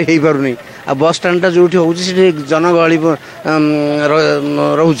कार्यकारी हेई पारुनी। आ बस स्टैंड टा जोठी होउछि सेठी जनगहली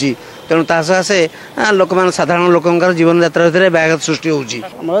रहउछि, तेणु तासे लोक मान साधारण लोकंकर जीवन यात्रा भितर व्याघात सृष्टि होउछि।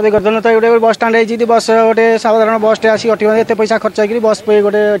 हमर देखन त गोटे बस स्टैंड हेछि ती बस गोटे साधारण बस टे आसी अठी एते पैसा खर्च करी बस पे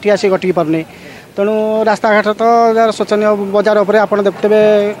गोटे एठी आसी गठी पारुनी। तेणु रास्ता घाट तो शोचनीय बजार उपर आप देखते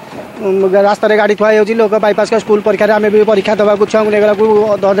रास्ता गाड़ी थुआ हो लोक बाईपास का स्कूल परीक्षा आम भी परीक्षा देवा छुआ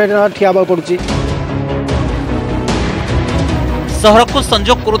को ठिया पड़ुची। सहर को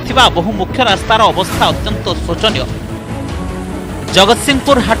संजोग करुथिबा बहु मुख्य रास्तार अवस्था अत्यंत शोचनीय।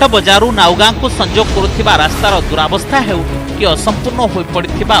 जगतसिंहपुर हाट बजारू नाउगां को संजोग करुथिबा रास्तार दुरावस्था हेउ कि असंपूर्ण होई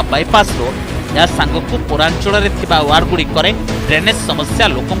पड़िथिबा बाईपास रोड या सांगकु पौरांचल रे थिबा वार्ड गुडी करे ड्रेनेज समस्या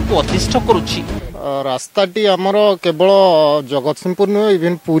लोकंकु अतिष्ठ करुछि। रास्ताटी आमर केवल जगतसिंहपुर नुह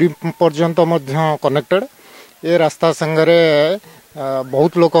इवन पुरी पर्यंत कनेक्टेड। ये रास्ता संगरे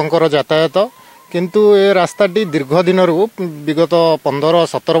बहुत लोकंकर यातायात, किंतु ये रास्ताटी दीर्घ दिन विगत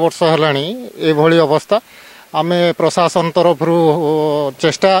 15-17 वर्ष हेलानी एभली अवस्था। आमे प्रशासन तरफ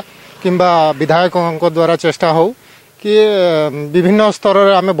चेष्टा किंबा विधायकों द्वारा चेष्टा हो कि विभिन्न स्तर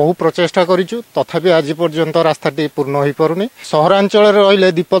में आम बहु प्रचेषा करूँ, तथापि आज पर्यंत रास्ताटी पूर्ण हो पारुनी। सहरांचल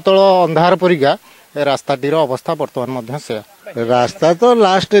रहिले दीपतल अंधार परिका रास्ताटीर अवस्था बर्तमान से रास्ता तो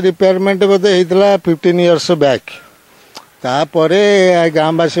लास्ट रिपेयरमेंट बोधे होता 15 इयर्स बैक। तापरे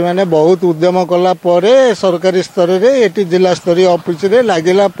गाँवासी मैंने बहुत उद्यम कला परे सरकारी स्तर रे एटी जिला स्तरीय ऑफिस रे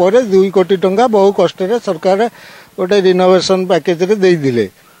लागिला परे 2 कोटी टंका बहु कष्ट रे सरकार गोटे रिनोवेशन पैकेज रे दे दिले।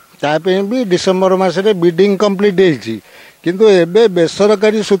 तापे भी डिसेम्बर मासरे बिडिंग कंप्लीट होइछि, किंतु एबे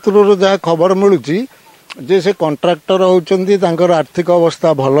बेसरकारी सूत्रରୁ जहाँ खबर मिलुछि जे से कॉन्ट्रैक्टर होउचंती तांकर आर्थिक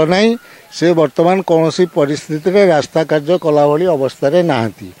अवस्था भल नाही, से वर्तमान कौनसी परिस्थिति रे रास्ता कार्य कला भली अवस्था रे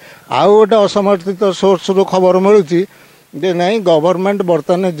नाहंती। आउ गोटे असमर्थित सोर्स रो खबर मिलुछि जे नहीं गवर्नमेंट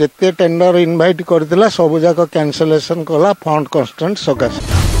वर्तमान जेते टेंडर इनवाइट करथिला सब जाक कैंसलेशन कला फंड कन्स्टेंट सकाशे।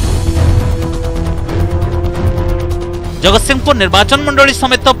 जगतसिंहपुर निर्वाचन मंडली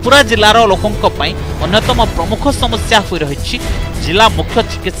समेत पूरा जिलार लोकों अन्यतम प्रमुख समस्या हो रही जिला मुख्य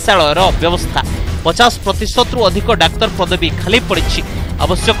चिकित्सालय अव्यवस्था 50% रु अधिक डाक्तर पदवी खाली पड़ी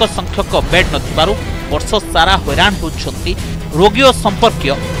आवश्यक संख्यक बेड नथिबारु वर्ष सारा हैरान होउछंती रोगी और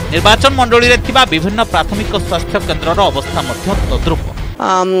संपर्कीय निर्वाचन मंडली रे थिबा विभिन्न प्राथमिक स्वास्थ्य केन्द्र अवस्था मध्य तद्रुप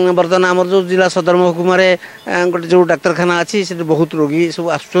बर्तमान आम जो जिला सदर महकुमा गोटे जो डाक्तखाना अच्छी से बहुत रोगी सब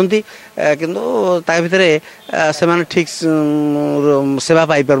आसुँच कि भितर से ठीक सेवा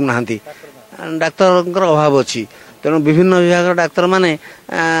पाई पारना डाक्तर अभाव अच्छी तेणु विभिन्न विभाग डाक्तर माने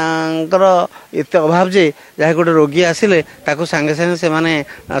एत अभाव जे जहाँ गोटे रोगी आसिले ताको सांगे सांगे से माने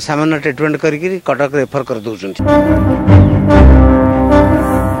सामान्य ट्रिटमेंट करके कटक रेफर कर दउछन।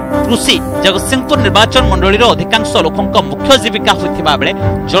 कृषि जगतसिंहपुर निर्वाचन मंडलीर अधिकांश लोकों मुख्य जीविका होइथिबा बेले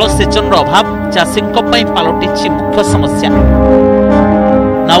जलसेचन अभाव चाषी पलटि मुख्य समस्या।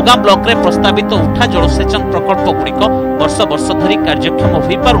 नौगां ब्लॉक रे प्रस्तावित उठा जलसेचन प्रकल्प गुड़िक वर्ष वर्ष धरी कार्यक्षम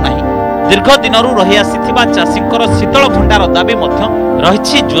हो पारुना दीर्घ दिन रही आसीथिबा चाषींकर शीतल भंडार दाबी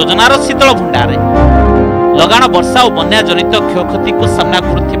रही योजनार शीतल भंडार लगाण वर्षा और बन्या जनित क्षयक्षति को सामना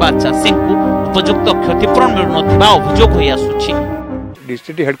करुथिबा चाषी को उपयुक्त क्षतिपूरण मिलुनथिबा अभियोग होई आसुछि।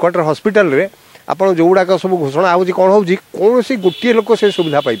 डिस्ट्रिक्ट हेडक्वार्टर हॉस्पिटल रे आपण जो गुड़ाक सब घोषणा आउछि कोन होउछि कोनोसी गोटिए लोक से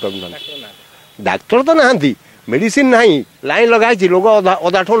सुविधा पाई पाउना डाक्टर तो नाहंती मेडिसिन नाही लाइन लगाई लोक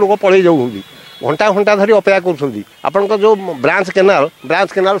अधाठो लोक पळै जाउछंती घंटा घंटा धरी अपेक्षा करुछंती आपण जो ब्रांच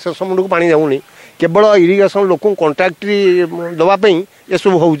केनाल से समुद्र को पानी जाउनी केवल इरिगेशन लोक कॉन्ट्रैक्टरी दवा पई ए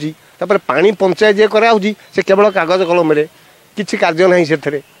सब होउछि तापर पानी पंचायत जे करा होउछि से केवल कागज कलम रे किछि कार्य नाही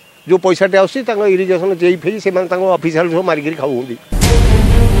सेथरे जो पैसाटे आउछि तांको इरिगेशन जेई फेई से मान तांको ऑफिशियल जो मारिगिरी खाउंदी।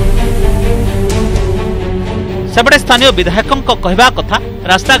 सेबड़े स्थानीय विधायकों कहवा कथा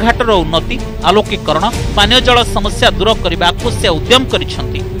रास्ता घाटर उन्नति आलोकीकरण पानीय जल समस्या दूर करने को से उद्यम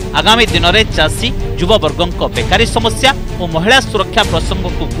करिसेंती। आगामी दिन में चाषी युववर्गों बेकारी समस्या और महिला सुरक्षा प्रसंग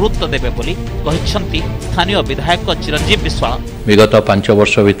को गुरुत्व देवे बोली कहिसेंती स्थानीय विधायक चिरंजीव विश्वाल। विगत 5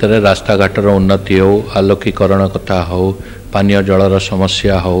 वर्ष भितर रास्ता घाटर उन्नति हो आलोकीकरण कथा हो पानीय जलर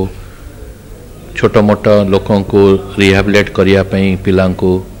समस्या हो छोट मोट लोकों को रिहाबिलिट करने पिला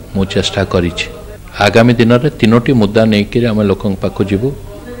मु चेष्टा करी आगामी दिन में 3टी मुद्दा नहीं आम लोकों पाखु जीवु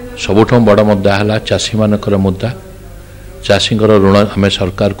सबुठ बड़ मुद्दा है चाषी मानकर मुद्दा चाषी ऋण आम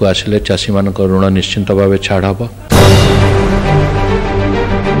सरकार को आसिले चाषी मान ऋण निश्चिंत भाव छाड़ हम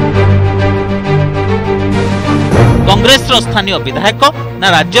कांग्रेस स्थानीय विधायक ना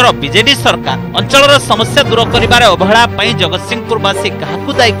राज्यर बीजेडी सरकार अंचल समस्या दूर करिबारे अवहेला पई जगतसिंहपुरवासी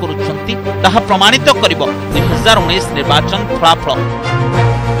काहाकु दायी करुछंती ताहा प्रमाणित करिबो 2019 निर्वाचन फलाफल।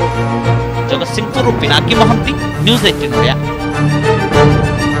 जगतसिंहपुर पिनाकी महंती न्यूज 18 ओडिया।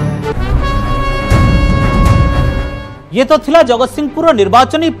 ये तो थिला जगतसिंहपुर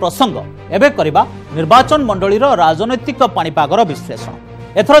निर्वाचनी प्रसंग। एबे करिबा निर्वाचन मंडलीर राजनैतिक पाणीपागर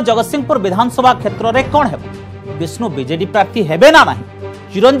विश्लेषण। एथर जगतसिंहपुर विधानसभा क्षेत्र रे कोन हेबो विष्णु बीजेडी प्रार्थी हेबे ना नहीं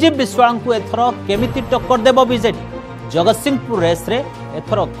चिरंजीव विश्वाल को एथर केमिति टक्कर देबो बीजेडी जगतसिंहपुर रेस रे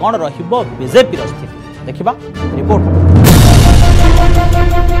एथर कोन रहिबो बीजेपी रो स्थिति देखिबा रिपोर्ट।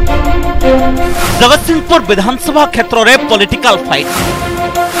 जगतसिंहपुर विधानसभा क्षेत्र रे पॉलिटिकल फाइट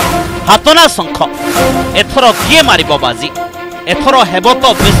हाथना शंख एथर किए मारिबो बाजी एथर हेबो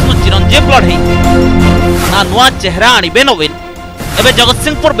तो विष्णु चिरंजीव लढई ना नुआ चेहरा आनिबे नवीन। एबे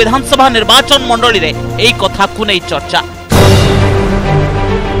जगतसिंहपुर विधानसभा निर्वाचन मंडली रे एई कथा को नै चर्चा।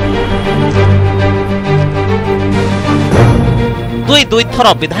 दुई थर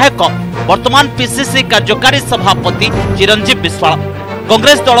विधायक वर्तमान पीसीसी कार्यकारी सभापति चिरंजीव विश्वाल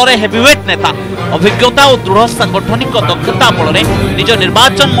कांग्रेस दल रे हेवीवेट नेता अभिज्ञता और दृढ़ सांगठनिक दक्षता बल रे निज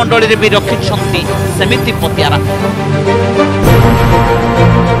निर्वाचन मंडली रे भी रखिछंती समिति पतियारा।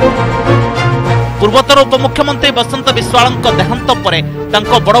 पूर्वतर उपमुख्यमंत्री बसंत विश्वाल देहांत पर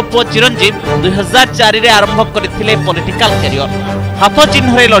बड़ पुओ चिरंजीव 2004 रे आरंभ करथिले पॉलिटिकल कैरियर हाथ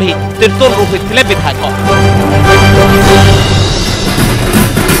चिन्ह रे लड़ी तिर्तोल रु होइथिले विधायक।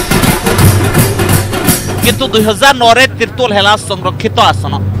 किंतु 2009 रे तिर्तोल हेला संरक्षित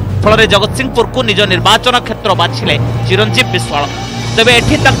आसन फल जगतसिंहपुर को निज निर्वाचन क्षेत्र बाछिले चिरंजीव विश्वाल। तेबे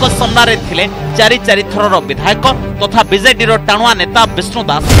एठी तांको सामने थिले 4 थरर विधायक तथा बीजेडी रो टाणुआ नेता विष्णु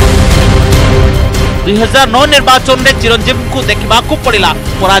दास। 2009 निर्वाचन में चिरंजीव को देखा पड़ा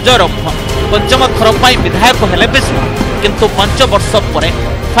पराजयर मुह पंचम थर पर विधायक हेले विष्णु किंतु 5 वर्ष पर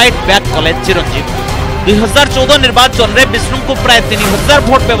फाइट बैक कले चिरंजीव। 2014 निर्वाचन में विष्णु को प्राय 3000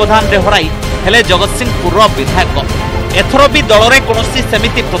 भोट व्यवधान रे हराई हेले जगतसिंहपुर एथर एथर भी दल में कौन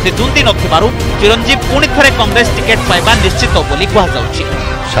सेमिति प्रतिद्वंदी नथिबारु चिरंजीव पुणी थे कांग्रेस टिकेट पाइबा निश्चित बोली कहुछि।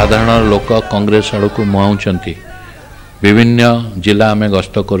 साधारण लोक कांग्रेस आड़ को मुहाउंट विभिन्न जिला आम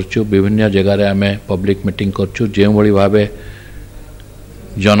गस्त करुचु विभिन्न जगार आम पब्लिक मीटिंग करचु जो भली भावे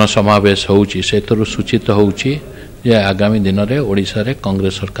जनसमावेश होउची से सूचित होउची जे आगामी दिन में ओडिशा रे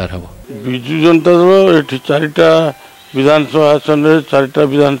कांग्रेस सरकार हम विजु जनता दल ये 4टा विधानसभा आसन रे 4टा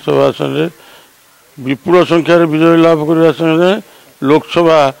विधानसभा आसन रे विपुल संख्यार विजय लाभ करने संगे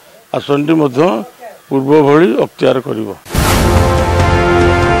लोकसभा आसन पूर्व भली अख्तियार करिवो।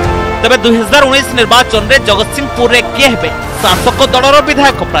 तबे 2019 निर्वाचन रे जगतसिंहपुर रे किए हेबे शासक दलर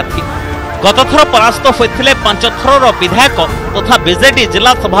विधायक प्रार्थी गत थर परास्त होइथिले 5 थरर विधायक तथा बीजेडी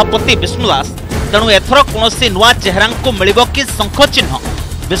जिला सभापति विष्णुदास तेणु एथर कौनसी नुआ चेहरा को मिलिबो कि शंख चिन्ह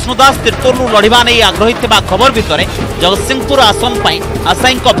विष्णुदास तिर्तोलू लड़िबा नहीं आग्रही थिबा खबर भितरे जगतसिंहपुर आसन पई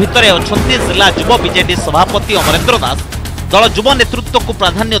आशायी भितरे अछंती जिला युव बीजेडी सभापति अमरेंद्र दास दल युव नेतृत्व को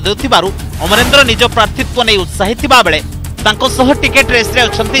प्राधान्य देउथिबारु अमरेंद्र निज प्रार्थीत्व नहीं उत्साही थिबा बेले तांको सह टिकेट रेस रे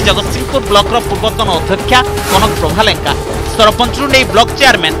अछंती जगतसिंहपुर ब्लॉक रो पूर्वतन अध्यक्षा कनक प्रभालेंका सरपंचरू नहीं ब्लॉक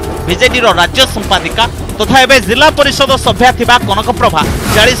चेयरमैन बीजेडी रो राज्य संपादिका तथा एवं जिला परिषद सभ्या थिबा कनक प्रभा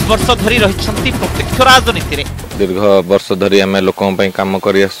 40 वर्ष धरी रहिछंती प्रत्यक्ष राजनीति रे दीर्घ वर्ष धरी आम लोकों पे काम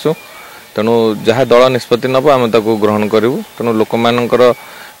कर आसु तेणु जहाँ दल निष्पत्ति नब आम ताकू ग्रहण करूँ तेणु लोक मानकर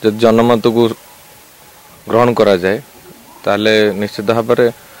जनमत को ग्रहण करा जाए ताले निश्चित भाव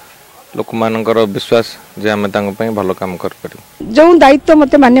में लोक मानकर विश्वास जे आम भल काम कर जो दायित्व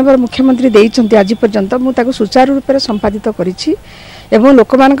मते माननीय मुख्यमंत्री देइछंती आज पर्यंत मु ताकू सुचारू रूप से संपादित करिछि एवं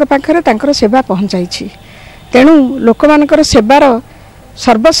लोक मानक पाखरे तांकर सेवा पहुंचाइछि तेणु लोक मानकर सेवार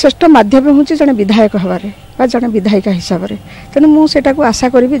सर्वश्रेष्ठ माध्यम हूँ जड़े विधायक हबारे बा जड़े विधायिका हिसाब से तेणु मुझे आशा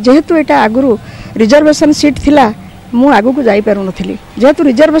करी जेहेतु यहाँ आगु रिजर्वेशन सीट थिला मु आगु को जाई पारु नथिली जेहेतु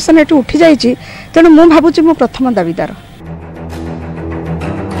रिजर्वेशन एटी उठी जाइछि तेणु मु भाबुछि मु प्रथम दाबीदार।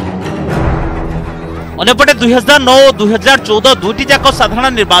 अन्यपटे 2009 और 2014 दुईटी जाक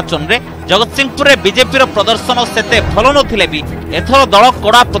साधारण निर्वाचन रे जगतसिंहपुर रे बीजेपी प्रदर्शन सेते भल नथिले भी एथर दल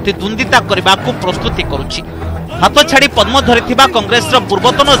कड़ा प्रतिद्वंदिता करने को प्रस्तुति करुछि। हाथ छाड़ी पद्म धरिथिबा कांग्रेस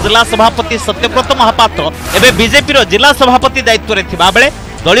पूर्वतन जिला सभापति सत्यव्रत महापात्र एवं बीजेपी जिला सभापति दायित्व रे थिबा बेले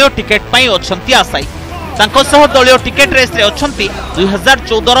दलीय टिकेट पई अछंती आशायी तांको सह दलीय टिकेट रेस रे अछंती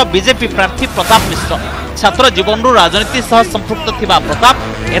 2014 रो बीजेपी प्रार्थी प्रताप मिश्र छात्र जीवन राजनीति सह संपृक्त थिबा प्रताप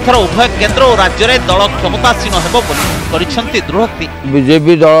एथर उभय केंद्र और राज्य रे दल क्षमतासीन हेबो बोली करिसंती दृढ़ोक्ति।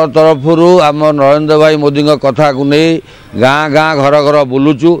 बीजेपी दल तरफरु आम नरेंद्र भाई मोदी कथा को नहीं गाँ गाँ घर घर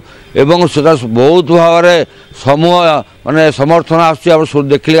बुलुचु एवं सेटा बहुत भाव में समूह माने समर्थन आस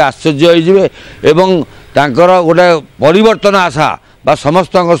देखिले आश्चर्य होइजिबे एवं तांकर गोटे परिवर्तन आशा बा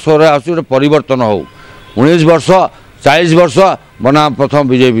समस्त स्वर आस परिवर्तन हो 19 वर्ष 40 वर्ष बना प्रथम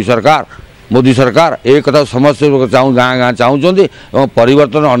बीजेपी सरकार मोदी सरकार एक कथा समस्त गाँ गाँ चाहते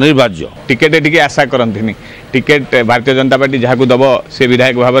परिवर्तन अनिवार्य। टिकेट टी आशा करती टिकेट भारतीय जनता पार्टी जहाँ दब से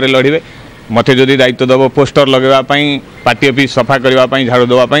विधायक भाव में लड़े मते जदि दायित्व दब पोस्टर लगेवाई पार्टी ऑफिस सफा करने झाड़ू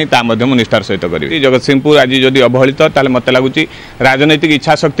देवाई मुझे निष्ठार सहित करी। जगतसिंहपुर आज जदि अवहेलित ताले मत लगुच राजनैतिक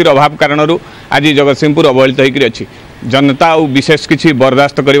इच्छा शक्तिर अभाव कारण आज जगतसिंहपुर अवहेलित होकर अच्छी जनता और विशेष किसी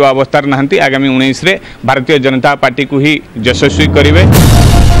बर्दास्त करने अवस्था नहांती आगामी 19 रे भारतीय जनता पार्टी को ही यशस्वी करेंगे।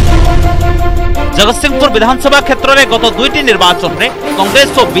 जगतसिंहपुर विधानसभा क्षेत्र में गत दुईटी निर्वाचन में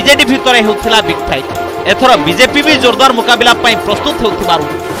कांग्रेस और बीजेडी भितर होता बिग फाइट एथर बीजेपी भी जोरदार मुकाबला प्रस्तुत होथिबारु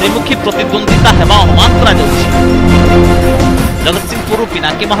त्रिमुखी प्रतिद्वंदिता हेबा अनुमान करा जाउछि। जगतसिंहपुर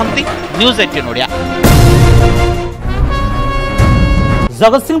पिनाकी महांती न्यूज 18 ओडिया।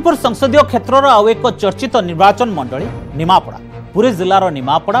 जगतसिंहपुर संसदीय क्षेत्र आउ एक चर्चित निर्वाचन मंडली निमापड़ा पुरी जिलार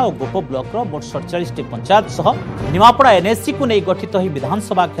निमापड़ा और गोप ब्लॉक मोट 47 पंचायत सह निमापड़ा एनएससी को नहीं गठित ही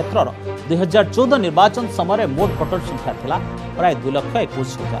विधानसभा क्षेत्र 2014 निर्वाचन समय मोट भोटर संख्या थिला प्राय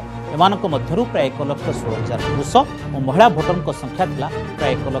 2,21,000 एमानक मध्यरु प्राय 1,16,000 पुरुष और महिला भोटर संख्या थिला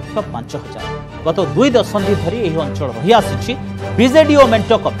प्राय 1,05,000। गत 2 दशंधि धरी यह अंचल रही आसी बीजेडी और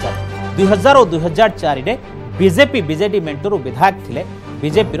मेंटो कब्जा 2000 और 2004 रे बीजेपी बीजेडी मेंटोर विधायक थिले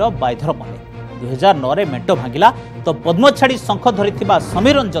बीजेपी बाइधर मल्ले 2009 रे मेंटो भांगिला तो पद्म छाड़ी शंख धरी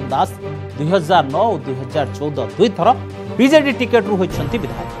समीर रंजन दास 2009 और 2014 दुई थर बीजेडी टिकेट रु होइछंती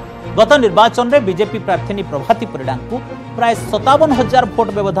विधायक। गत निर्वाचन में बीजेपी प्रार्थी प्रभाती परिडा को प्राय 57,000 भोट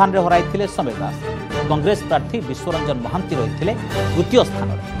व्यवधान रे हराइथिले समीर दास। कांग्रेस प्रार्थी विश्वरंजन महांती रहिथिले द्वितीय स्थान।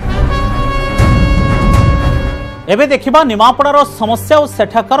 एबे देखिबा निमापड़ार समस्या और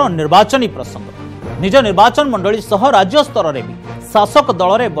सेठाकार निर्वाचनी प्रसंग। निज निर्वाचन मंडली सह राज्य स्तर में भी शासक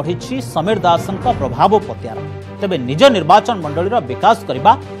दल में बढ़ी समीर दास प्रभाव पत्यार तेबे निज निर्वाचन मंडलीर विकास करने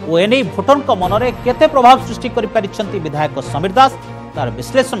और एने भोटर मन में केते प्रभाव सृष्टि कर विधायक समीर दास तार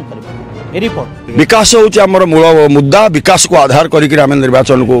विश्लेषण करिबा ए रिपोर्ट। विकास होउछ हमर मूल मुद्दा विकास को आधार करिक आम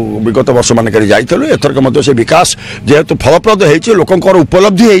निर्वाचन को विगत वर्ष मान कर जाइतलु एथरक मध्य से विकास जेहेतु फलप्रद होइछि लोकंकर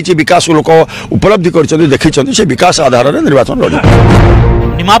उपलब्धि होइछि विकास लोक उपलब्धि करछन्ति देखिछन्ति से विकास आधार रे निर्वाचन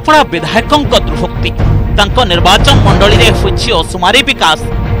लड़ी। निमापड़ा विधायकंक दुर्भक्ति तांको निर्वाचन मंडली रे होइछि असुमारी विकास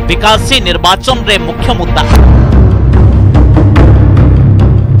विकासी निर्वाचन रे मुख्य मुद्दा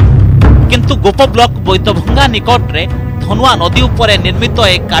किंतु गोप ब्लॉक बोईतभंगा निकट रे धनुआ नदी उपरे निर्मित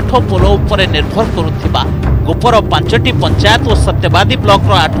एक काठ पोल उपरे निर्भर करुथिबा गोपर 5टी पंचायत और सत्यवादी ब्लॉक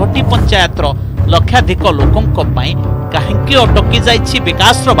रो 8टी पंचायत रो लक्षाधिक लोकंक पई काहेकि अटकी जाइछि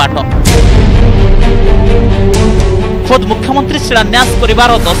विकास रो बाट। खुद मुख्यमंत्री शिलान्यास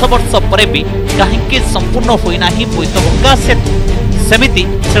करिवार 10 वर्ष परे भी काहेकि संपूर्ण होई नाही बोईतभंगा सेतु सेमिति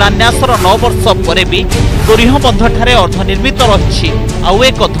शिलान्यासर 9 वर्ष परे भी तोरिह बंध ठारे अर्धनिर्मित रहिछि आउ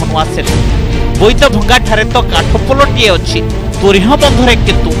एक धनुआ सेतु बोईतभंगा ठारे तो काठपोलटीए अछि तोरिह बंधरे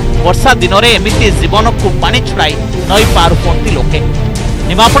किंतु वर्षा दिन रे एमिति जीवन को पानी छुड़ाई नई पार होती लोके।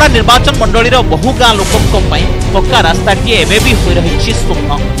 निमापड़ा निर्वाचन मंडलीर बहु गाँ लोकंक पई पक्का रास्ताटीए एबे भी होई रहिछि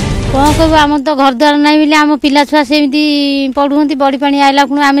स्वप्न। कौन कहबो आम तो घर द्वार नहीं मिले आम पिला छुआ सेमती पढ़ुंती बड़ी पानी आइला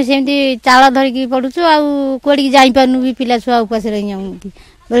खुण आम सेमती चाल धरिकी पढ़ुचु आ कोड़ी जाई पारनु भी पिला छुआ उपास रही जाउंती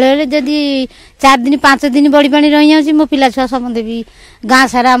बेले बेले जदी 4 दिन 5 दिन बड़ी पानी रही जाउची मो पिला छुआ समंदे भी गाँ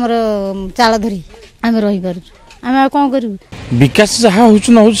सारा हमर चाल धरी आम रही पारुचु आम कौन करू। विकास जहाँ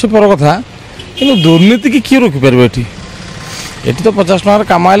हो से पर कथा कि दुर्नीति की किए रोक पार एटी तो 50 टकर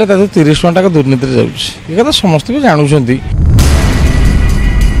कम आए 30 टका दुर्नीति जाऊँगी समस्त भी जानूँ।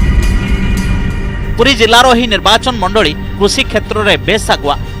 पुरी जिलार ही निर्वाचन मंडली कृषि क्षेत्र में बेस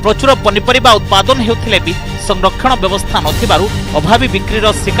आगुआ प्रचुर पनीपरिबा उत्पादन हेउथिले भी संरक्षण व्यवस्था नथिबारु अभावी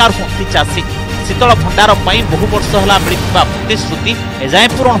बिक्रीर शिकार होती चाषी शीतल भंडार पई बहु वर्ष होला मिलिथिबा प्रतिश्रुति एजाए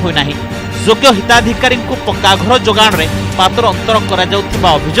पूरण होई नाही। योग्य हिताधिकारी को पक्का घर जोगाण रे पात्र अंतर करा जाउथिबा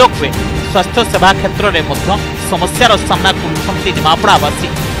अभियोग हुए स्वास्थ्य सेवा क्षेत्र में मध्य समस्यार सामना करुछंती निमापड़ावासी।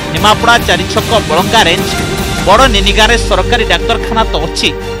 निमापड़ा 4 छक बलंगा रेंज बड़ निनिगारे सरकारी डाक्तरखाना तो अच्छी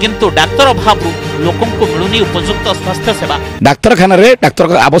किंतु डाक्तर अभाव लोकों को मिलुनी उपयुक्त स्वास्थ्य सेवा। डाक्तरखाना रे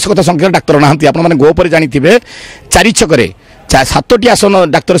डाक्तर आवश्यकता संख्या डाक्तर नाहंती आपण माने गो पर जानिथिबे 4 छकरे 7टी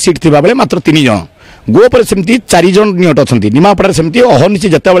आसन डाक्तर सीट थिबा बेले मात्र 3 जण गो पर सेमती 4 जण नियट अछंती। निमापड़ा सेमती अहर्निशी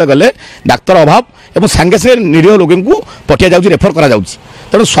जते बेले गले डाक्तर अभाव एवं सांगे से निरीह लोगों को पठिया जाउची रेफर करा जाउची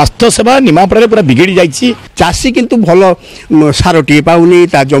तेणु स्वास्थ्य सेवा निमापड़ा पूरा बिगड़ी जाइए। चाषी किंतु भल सारटे पाऊनी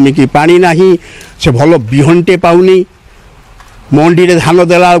ता जमी की पानी नाही से भल बिहनटे पाऊनी मंडी रे धान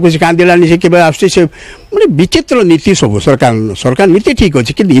देला से कांदिलानी से केबे आसुची से माने विचित्र नीति सब सरकार नीति ठीक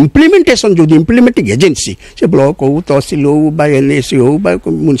अच्छे कि इम्प्लीमेंटेशन जो इम्प्लीमेंटिंग एजेंसी से ब्लॉक हो तहसिल हो बा एनएससी हो बा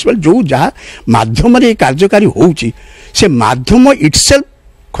म्युनिसिपल जो जहाँ माध्यम कार्यकारी होउची से माध्यम इटसेल्फ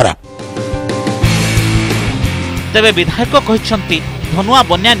खराब। तेबे विधायक कहछंती धनुआ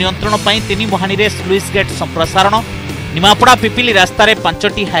बन्या नियंत्रण पई 3 मुहानी रे स्लुइस गेट संप्रसारण निमापड़ा पिपिली रास्ता रे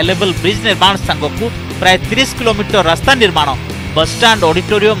 5टी हाई लेवल ब्रिज निर्माण सांगकु प्राय 30 किलोमीटर रास्ता निर्माण बस स्टैंड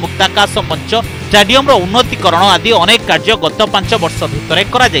ऑडिटोरियम मुक्ताकाश मंच स्टेडियम रो उन्नतीकरण आदि अनेक कार्य गत 5 वर्ष भितर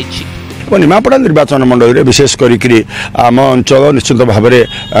करा जायछि। निमापड़ा निर्वाचन मंडली विशेष करी आम अंचल निश्चित भाव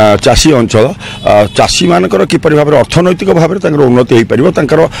में चाषी अंचल चाषी मानकर किपरि भाव अर्थनैतिक भाव में उन्नति हो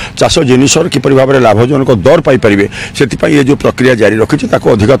पार चाष जिनिस किपरि भाव लाभजनक दर पाइपर से ये जो प्रक्रिया जारी रखी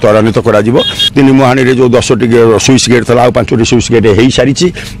अधिक त्वरान्वित कर मुहानी जो 10टी स्विच गेट था 5टी स्विच गेट हो सारी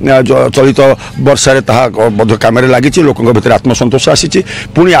चलित वर्षा कम लगी लोक भर आत्मसंतोष आसी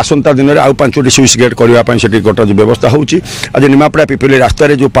पुणी आसंता दिन में आउ 5टी स्विच गेट करने गोटे व्यवस्था होची। आज निमापड़ा पिपिली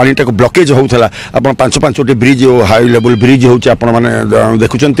रास्तार जो पानी ब्लॉकेज होता आप 5-5टी ब्रिज हाई लेवल ब्रिज हो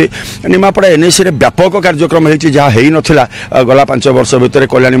देखुंत निमापड़ा एनएसी व्यापक कार्यक्रम होता गला 5 वर्ष भितर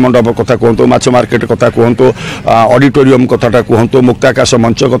कल्याणी मंडप कथा कहतु माछ मार्केट कथा कहतु ऑडिटोरियम कथाटा कहतु मुक्ताकाश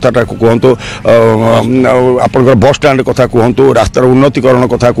मंच कथाटा कहतु आप बस स्टैंड कथा कहतु रास्तार उन्नतीकरण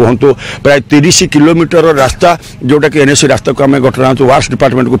कथा कहतु प्राय 30 किलोमीटर रास्ता जोटा कि एनएसी रास्ता को आम घटना वार्स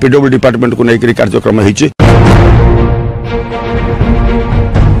डिपार्टमेंट को पीडब्ल्यू डिपार्टमेंट को लेकर कार्यक्रम होती।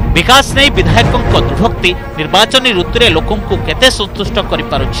 विकास नहीं विधायकों दुर्भक्ति निर्वाचन ऋतु में लोकों को केते संतुष्ट करि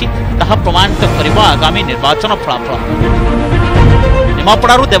पारुछि ताहा प्रमाणित करिबा आगामी निर्वाचन फलाफल।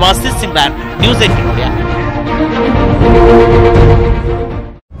 निमापड़ारू देवाशीष सिंह न्यूज 18 ओडिया।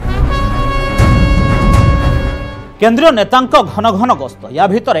 केंद्रीय नेतांक घन घन गस्त या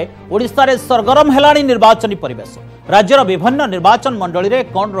भितरे ओडिशा रे सरगरम हेलाणी निर्वाचनी परिवेश राज्यर विभिन्न निर्वाचन मंडली रे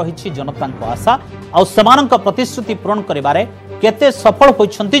कोन रहिछि जनतांक आशा आ सेमानंक प्रतिश्रुति पूरण करिबारे केते सफल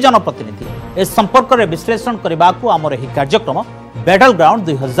होइछंती जनप्रतिनिधि ए संपर्क रे विश्लेषण करबाकू आमर एही कार्यक्रम बैटल ग्राउंड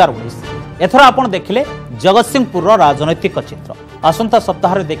 2019 एथरा आपण देखिले जगतसिंहपुर रो राजनैतिक चित्र आसंता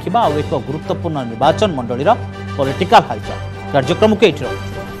सप्ताह रे देखिबा आ एक गुरुत्वपूर्ण निर्वाचन मंडली रो पॉलिटिकल हालचाल। कार्यक्रम को ये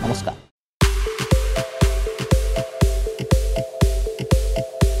नमस्कार।